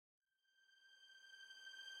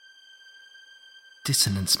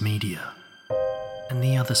Dissonance Media and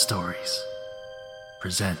the Other Stories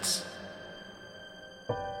presents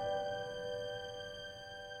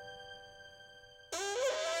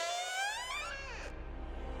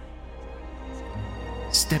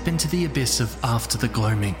Step into the abyss of After the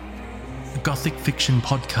Gloaming, a gothic fiction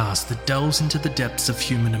podcast that delves into the depths of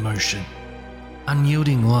human emotion,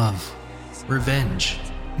 unyielding love, revenge,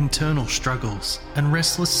 internal struggles, and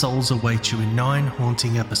restless souls await you in 9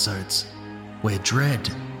 haunting episodes, where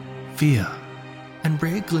dread, fear, and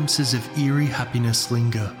rare glimpses of eerie happiness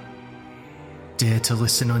linger. Dare to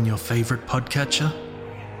listen on your favourite podcatcher?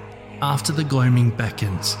 After the Gloaming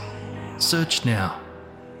beckons. Search now,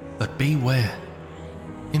 but beware.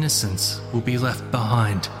 Innocence will be left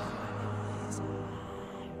behind.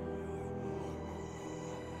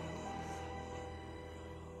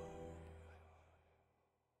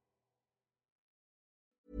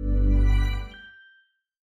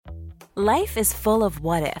 Life is full of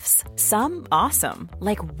what-ifs. Some awesome,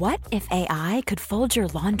 like what if AI could fold your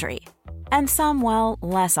laundry? And some, well,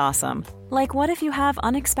 less awesome, like what if you have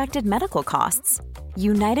unexpected medical costs?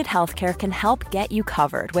 United Healthcare can help get you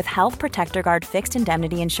covered with Health Protector Guard fixed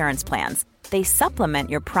indemnity insurance plans. They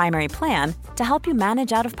supplement your primary plan to help you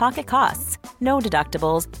manage out-of-pocket costs. No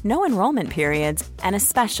deductibles, no enrollment periods, and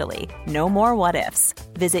especially no more what-ifs.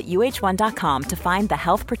 Visit uh1.com to find the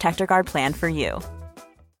Health Protector Guard plan for you.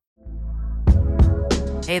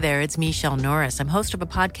 Hey there, it's Michelle Norris. I'm host of a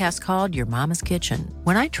podcast called Your Mama's Kitchen.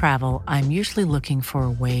 When I travel, I'm usually looking for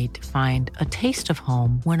a way to find a taste of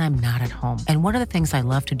home when I'm not at home. And one of the things I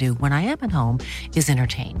love to do when I am at home is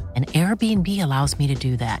entertain. And Airbnb allows me to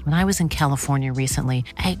do that. When I was in California recently,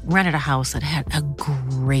 I rented a house that had a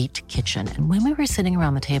great kitchen. And when we were sitting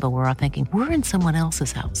around the table, we were all thinking, we're in someone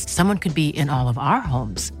else's house. Someone could be in all of our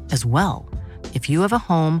homes as well. If you have a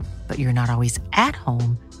home, but you're not always at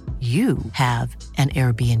home, you have an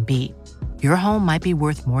Airbnb. Your home might be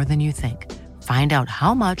worth more than you think. Find out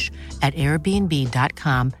how much at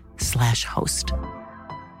airbnb.com/host.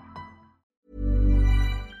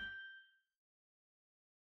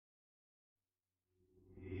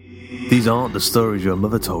 These aren't the stories your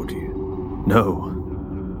mother told you.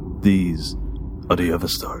 No, these are the other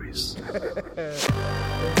stories.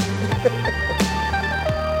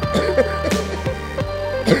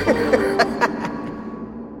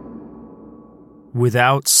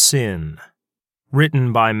 Without Sin,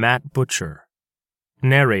 written by Matt Butcher,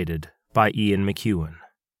 narrated by Ian McEwan.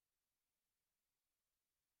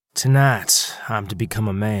 Tonight, I'm to become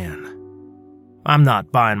a man. I'm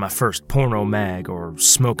not buying my first porno mag or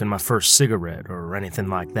smoking my first cigarette or anything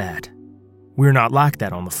like that. We're not like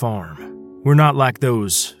that on the farm. We're not like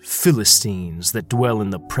those Philistines that dwell in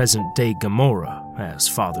the present-day Gomorrah, as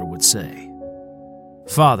Father would say.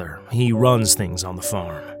 Father, he runs things on the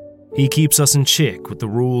farm. He keeps us in check with the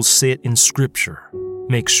rules set in Scripture,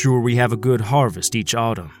 makes sure we have a good harvest each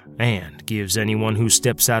autumn, and gives anyone who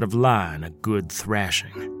steps out of line a good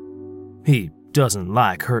thrashing. He doesn't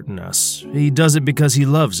like hurting us. He does it because he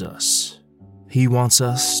loves us. He wants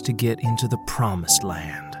us to get into the promised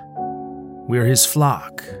land. We're his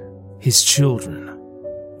flock, his children,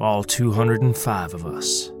 all 205 of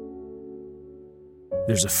us.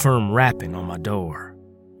 There's a firm rapping on my door.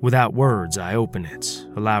 Without words, I open it,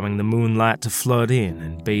 allowing the moonlight to flood in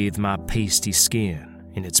and bathe my pasty skin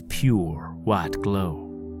in its pure white glow.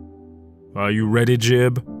 "Are you ready,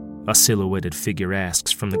 Jib?" a silhouetted figure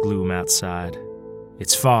asks from the gloom outside.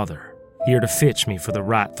 It's Father, here to fetch me for the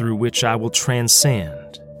rite through which I will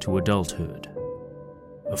transcend to adulthood.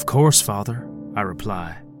 "Of course, Father," I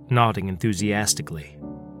reply, nodding enthusiastically.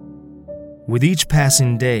 With each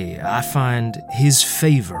passing day, I find his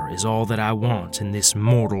favor is all that I want in this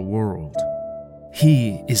mortal world.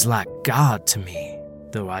 He is like God to me,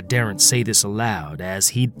 though I daren't say this aloud, as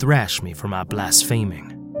he'd thrash me for my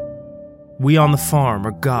blaspheming. We on the farm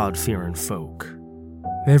are God-fearing folk.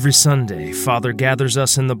 Every Sunday, Father gathers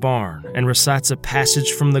us in the barn and recites a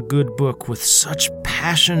passage from the good book with such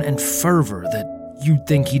passion and fervor that you'd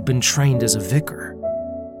think he'd been trained as a vicar.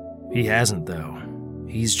 He hasn't, though.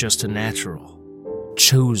 He's just a natural,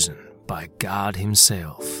 chosen by God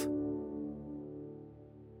himself.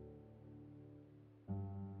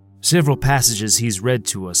 Several passages he's read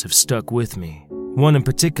to us have stuck with me. One in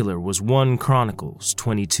particular was 1 Chronicles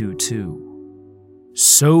 22:2.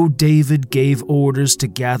 "So David gave orders to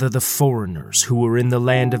gather the foreigners who were in the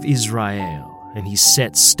land of Israel, and he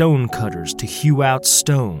set stone cutters to hew out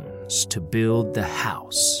stones to build the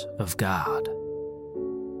house of God."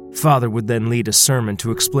 Father would then lead a sermon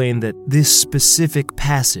to explain that this specific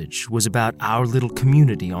passage was about our little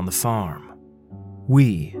community on the farm.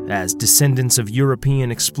 We, as descendants of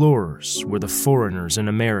European explorers, were the foreigners in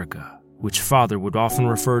America, which Father would often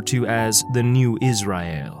refer to as the New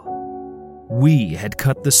Israel. We had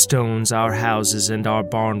cut the stones our houses and our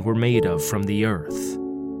barn were made of from the earth.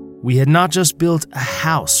 We had not just built a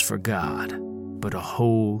house for God, but a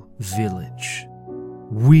whole village.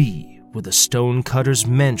 We were the stone cutters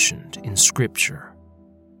mentioned in Scripture.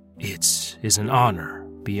 It is an honor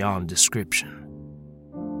beyond description.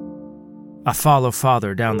 I follow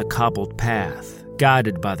Father down the cobbled path,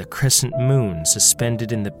 guided by the crescent moon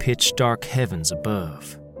suspended in the pitch-dark heavens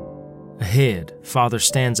above. Ahead, Father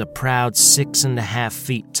stands a proud 6.5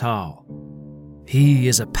 feet tall. He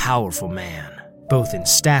is a powerful man, both in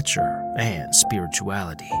stature and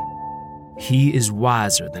spirituality. He is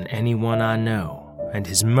wiser than anyone I know, and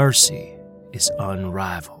his mercy is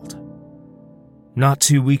unrivaled. Not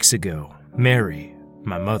 2 weeks ago, Mary,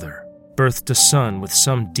 my mother, birthed a son with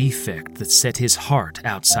some defect that set his heart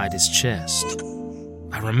outside his chest.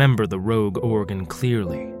 I remember the rogue organ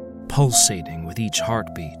clearly, pulsating with each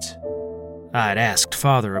heartbeat. I'd asked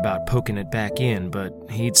Father about poking it back in, but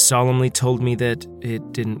he'd solemnly told me that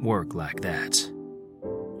it didn't work like that.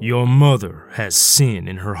 "Your mother has sin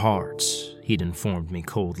in her heart," he'd informed me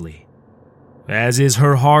coldly. "As is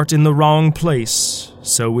her heart in the wrong place,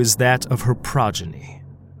 so is that of her progeny."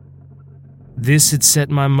 This had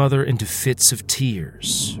set my mother into fits of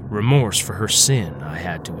tears, remorse for her sin, I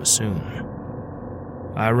had to assume.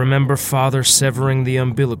 I remember Father severing the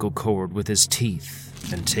umbilical cord with his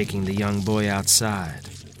teeth and taking the young boy outside.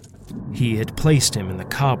 He had placed him in the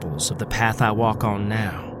cobbles of the path I walk on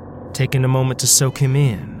now, taking a moment to soak him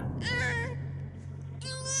in,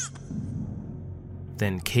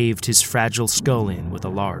 then caved his fragile skull in with a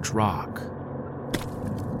large rock.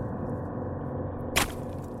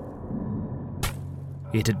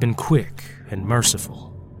 It had been quick and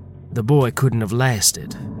merciful. The boy couldn't have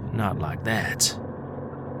lasted, not like that.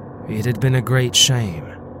 It had been a great shame.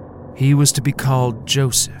 He was to be called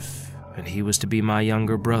Joseph, and he was to be my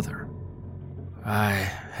younger brother. I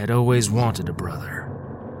had always wanted a brother.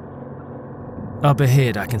 Up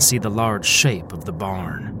ahead, I can see the large shape of the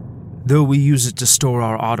barn. Though we use it to store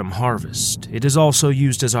our autumn harvest, it is also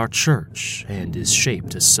used as our church and is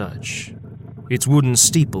shaped as such. Its wooden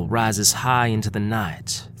steeple rises high into the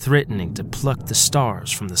night, threatening to pluck the stars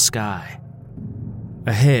from the sky.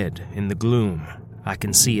 Ahead, in the gloom, I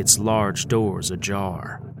can see its large doors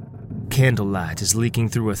ajar. Candlelight is leaking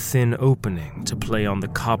through a thin opening to play on the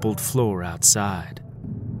cobbled floor outside.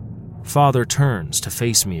 Father turns to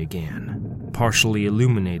face me again, partially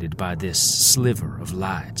illuminated by this sliver of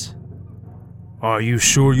light. "Are you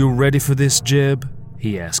sure you're ready for this, Jeb?"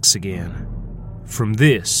 he asks again. "From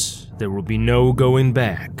this, there will be no going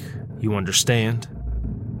back. You understand?"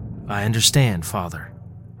 "I understand, Father."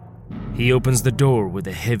 He opens the door with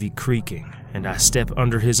a heavy creaking, and I step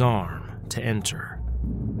under his arm to enter.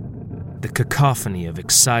 The cacophony of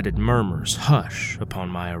excited murmurs hush upon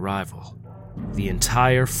my arrival. The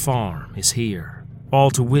entire farm is here, all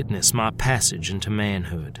to witness my passage into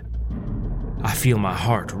manhood. I feel my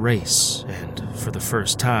heart race, and for the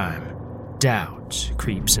first time, doubt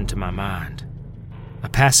creeps into my mind. A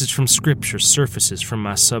passage from Scripture surfaces from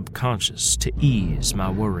my subconscious to ease my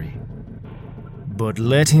worry. "But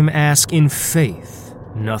let him ask in faith,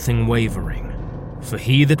 nothing wavering. For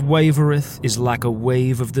he that wavereth is like a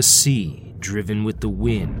wave of the sea, driven with the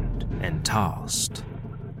wind and tossed."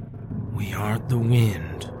 We aren't the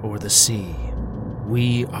wind or the sea.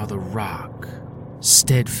 We are the rock,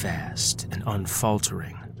 steadfast and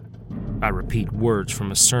unfaltering. I repeat words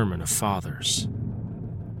from a sermon of Father's.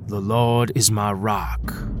 "The Lord is my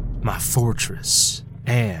rock, my fortress,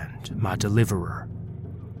 and my deliverer.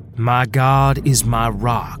 My God is my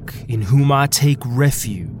rock, in whom I take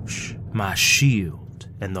refuge, my shield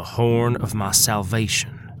and the horn of my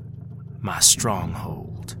salvation, my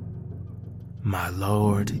stronghold. My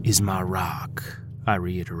Lord is my rock," I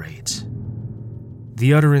reiterate.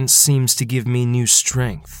 The utterance seems to give me new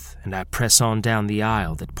strength, and I press on down the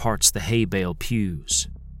aisle that parts the hay bale pews.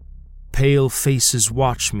 Pale faces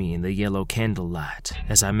watch me in the yellow candlelight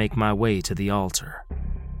as I make my way to the altar.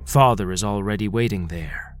 Father is already waiting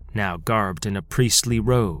there, now garbed in a priestly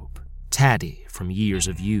robe, tatty from years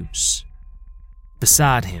of use.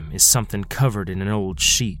 Beside him is something covered in an old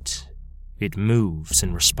sheet. It moves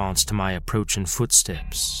in response to my approaching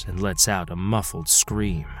footsteps and lets out a muffled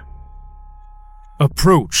scream.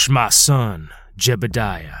 "Approach, my son,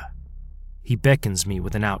 Jebediah." He beckons me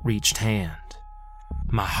with an outreached hand.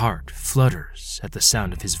 My heart flutters at the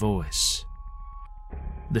sound of his voice.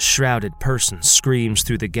 The shrouded person screams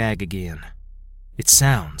through the gag again. It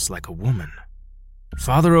sounds like a woman.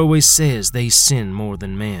 Father always says they sin more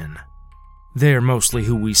than men. They're mostly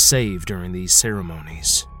who we save during these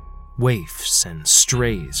ceremonies. Waifs and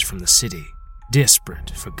strays from the city, desperate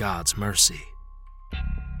for God's mercy.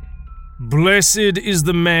 Blessed is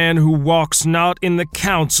the man who walks not in the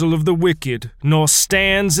counsel of the wicked, nor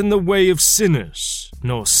stands in the way of sinners,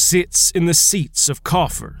 nor sits in the seats of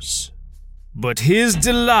scoffers. But his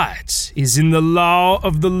delight is in the law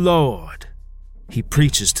of the Lord. He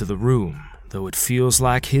preaches to the room, though it feels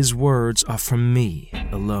like his words are from me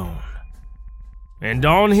alone. And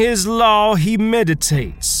on his law he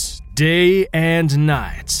meditates day and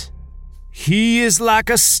night. He is like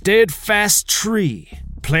a steadfast tree,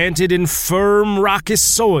 planted in firm, rocky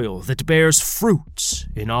soil that bears fruit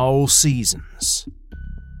in all seasons.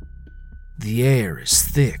 The air is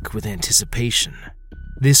thick with anticipation.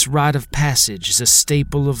 This rite of passage is a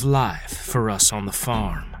staple of life for us on the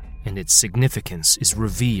farm, and its significance is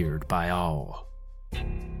revered by all.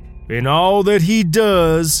 In all that he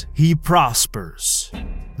does, he prospers.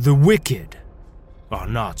 The wicked are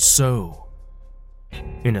not so.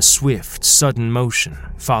 In a swift, sudden motion,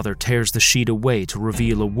 Father tears the sheet away to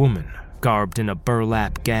reveal a woman, garbed in a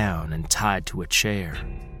burlap gown and tied to a chair.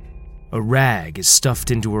 A rag is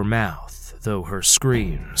stuffed into her mouth, though her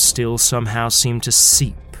screams still somehow seem to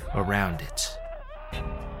seep around it.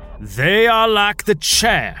 They are like the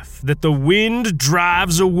chaff that the wind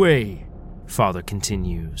drives away, Father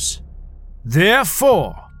continues.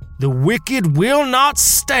 Therefore, the wicked will not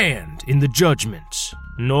stand in the judgment,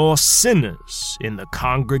 nor sinners in the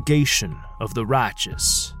congregation of the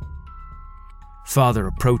righteous. Father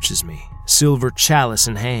approaches me, silver chalice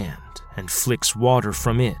in hand, and flicks water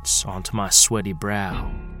from it onto my sweaty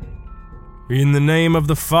brow. In the name of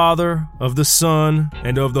the Father, of the Son,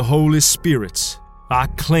 and of the Holy Spirit, I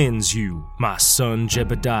cleanse you, my son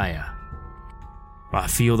Jebediah. I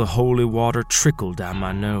feel the holy water trickle down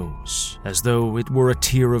my nose, as though it were a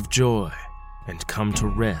tear of joy, and come to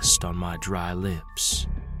rest on my dry lips.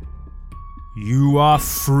 You are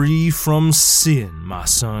free from sin, my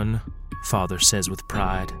son, Father says with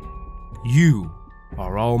pride. You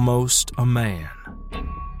are almost a man.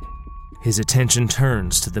 His attention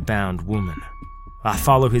turns to the bound woman. I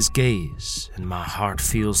follow his gaze, and my heart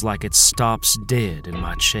feels like it stops dead in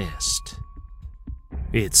my chest.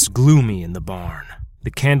 It's gloomy in the barn.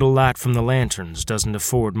 The candlelight from the lanterns doesn't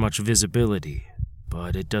afford much visibility,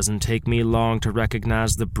 but it doesn't take me long to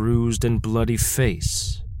recognize the bruised and bloody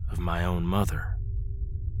face of my own mother.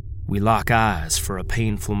 We lock eyes for a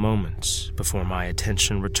painful moment before my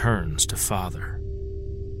attention returns to Father.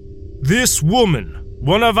 This woman,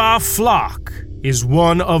 one of our flock, is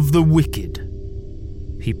one of the wicked.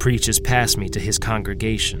 He preaches past me to his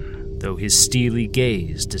congregation, though his steely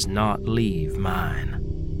gaze does not leave mine.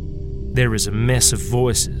 There is a mess of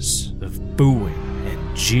voices, of booing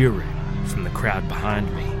and jeering from the crowd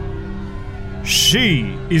behind me.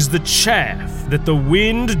 She is the chaff that the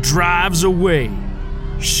wind drives away.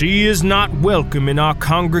 She is not welcome in our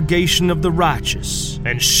congregation of the righteous,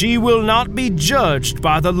 and she will not be judged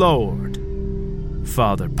by the Lord.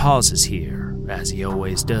 Father pauses here, as he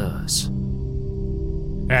always does.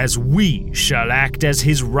 As we shall act as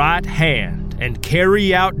his right hand and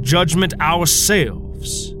carry out judgment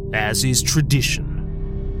ourselves, as is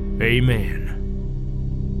tradition.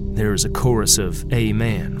 Amen. There is a chorus of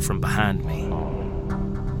amen from behind me.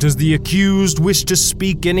 Does the accused wish to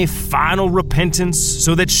speak any final repentance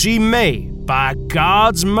so that she may, by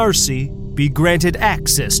God's mercy, be granted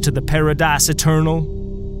access to the paradise eternal?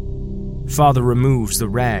 Father removes the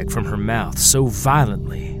rag from her mouth so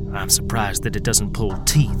violently, I'm surprised that it doesn't pull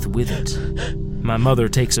teeth with it. My mother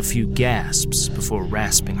takes a few gasps before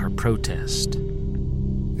rasping her protest.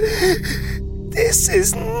 This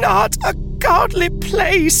is not a godly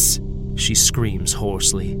place, she screams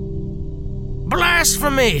hoarsely.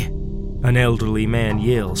 Blasphemy! An elderly man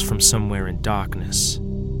yells from somewhere in darkness.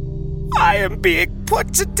 I am being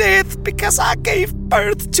put to death because I gave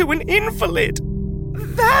birth to an invalid.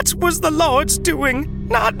 That was the Lord's doing,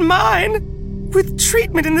 not mine. With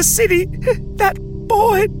treatment in the city, that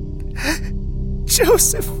boy,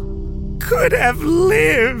 Joseph, could have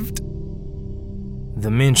lived. The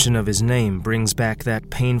mention of his name brings back that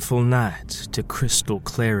painful night to crystal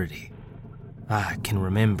clarity. I can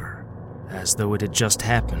remember, as though it had just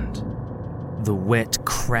happened, the wet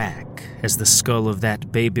crack as the skull of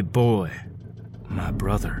that baby boy, my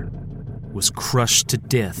brother, was crushed to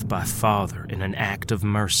death by Father in an act of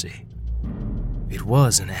mercy. It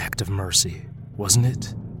was an act of mercy, wasn't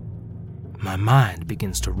it? My mind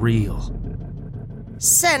begins to reel.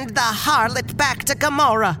 Send the harlot back to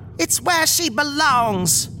Gomorrah. It's where she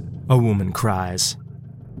belongs, a woman cries.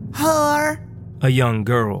 Whore, A young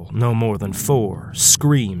girl, no more than 4,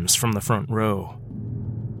 screams from the front row.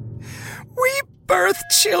 We birth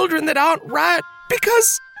children that aren't right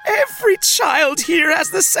because every child here has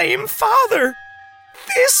the same father.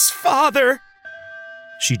 This father.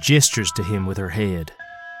 She gestures to him with her head.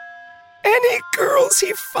 Any girls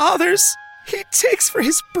he fathers, he takes for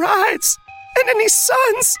his brides. And any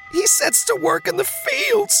sons, he sets to work in the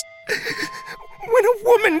fields. When a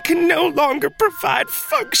woman can no longer provide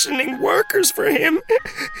functioning workers for him,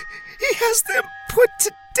 he has them put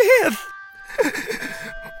to death.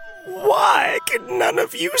 Why can none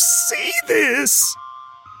of you see this?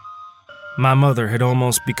 My mother had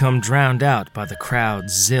almost become drowned out by the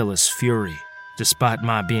crowd's zealous fury, despite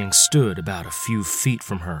my being stood about a few feet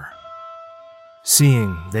from her.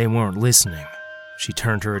 Seeing they weren't listening, she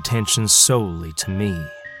turned her attention solely to me.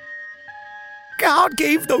 God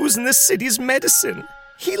gave those in the city's medicine.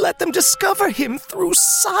 He let them discover him through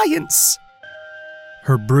science.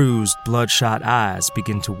 Her bruised, bloodshot eyes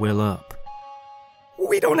begin to well up.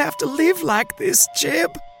 We don't have to live like this,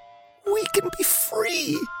 Jeb. We can be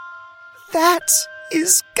free. That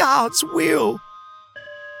is God's will.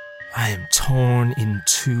 I am torn in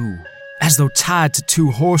two, as though tied to 2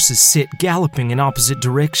 horses set galloping in opposite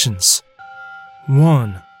directions.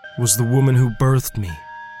 One was the woman who birthed me,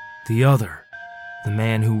 the other, the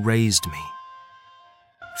man who raised me.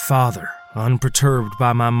 Father, unperturbed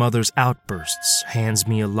by my mother's outbursts, hands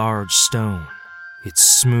me a large stone, its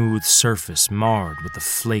smooth surface marred with the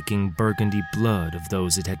flaking burgundy blood of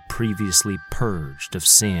those it had previously purged of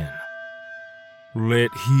sin.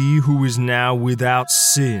 Let he who is now without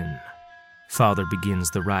sin, Father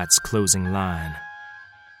begins the rite's closing line.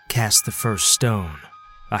 Cast the first stone,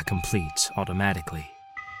 I complete automatically.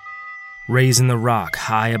 Raising the rock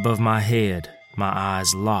high above my head, my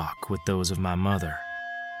eyes lock with those of my mother.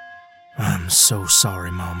 I'm so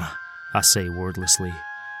sorry, Mama, I say wordlessly.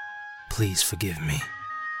 Please forgive me.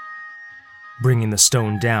 Bringing the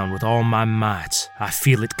stone down with all my might, I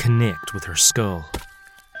feel it connect with her skull.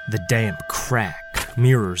 The damp crack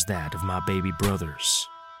mirrors that of my baby brother's.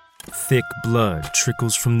 Thick blood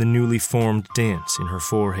trickles from the newly formed dent in her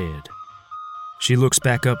forehead. She looks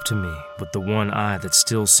back up to me with the one eye that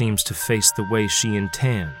still seems to face the way she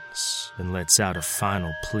intends and lets out a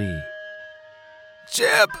final plea.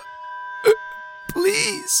 Jeb,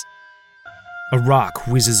 please. A rock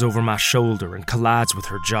whizzes over my shoulder and collides with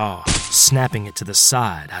her jaw, snapping it to the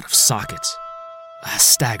side out of socket. I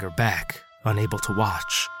stagger back, unable to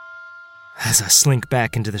watch. As I slink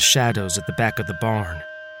back into the shadows at the back of the barn,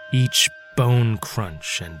 each bone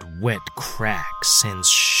crunch and wet crack sends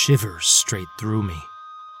shivers straight through me.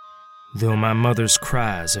 Though my mother's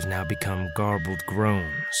cries have now become garbled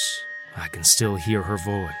groans, I can still hear her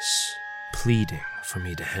voice, pleading for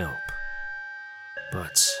me to help.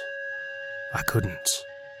 But I couldn't.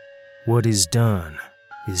 What is done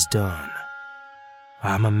is done.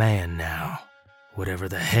 I'm a man now, whatever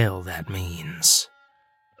the hell that means.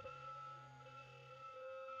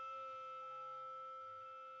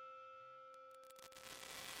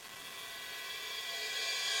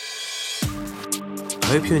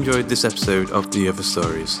 I hope you enjoyed this episode of The Other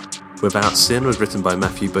Stories. Without Sin was written by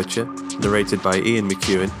Matthew Butcher, narrated by Ian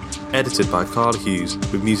McEwen, edited by Carl Hughes,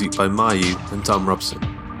 with music by Mayu and Tom Robson.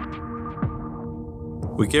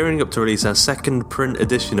 We're gearing up to release our second print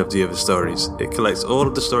edition of The Other Stories. It collects all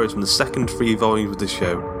of the stories from the second 3 volumes of the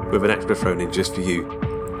show, with an extra thrown in just for you.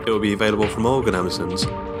 It will be available from all good Amazons,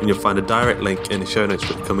 and you'll find a direct link in the show notes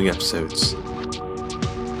for the coming episodes.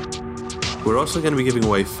 We're also going to be giving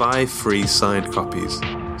away 5 free signed copies,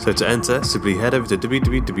 so to enter, simply head over to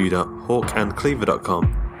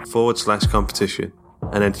www.hawkandcleaver.com/competition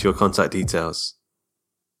and enter your contact details.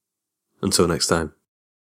 Until next time.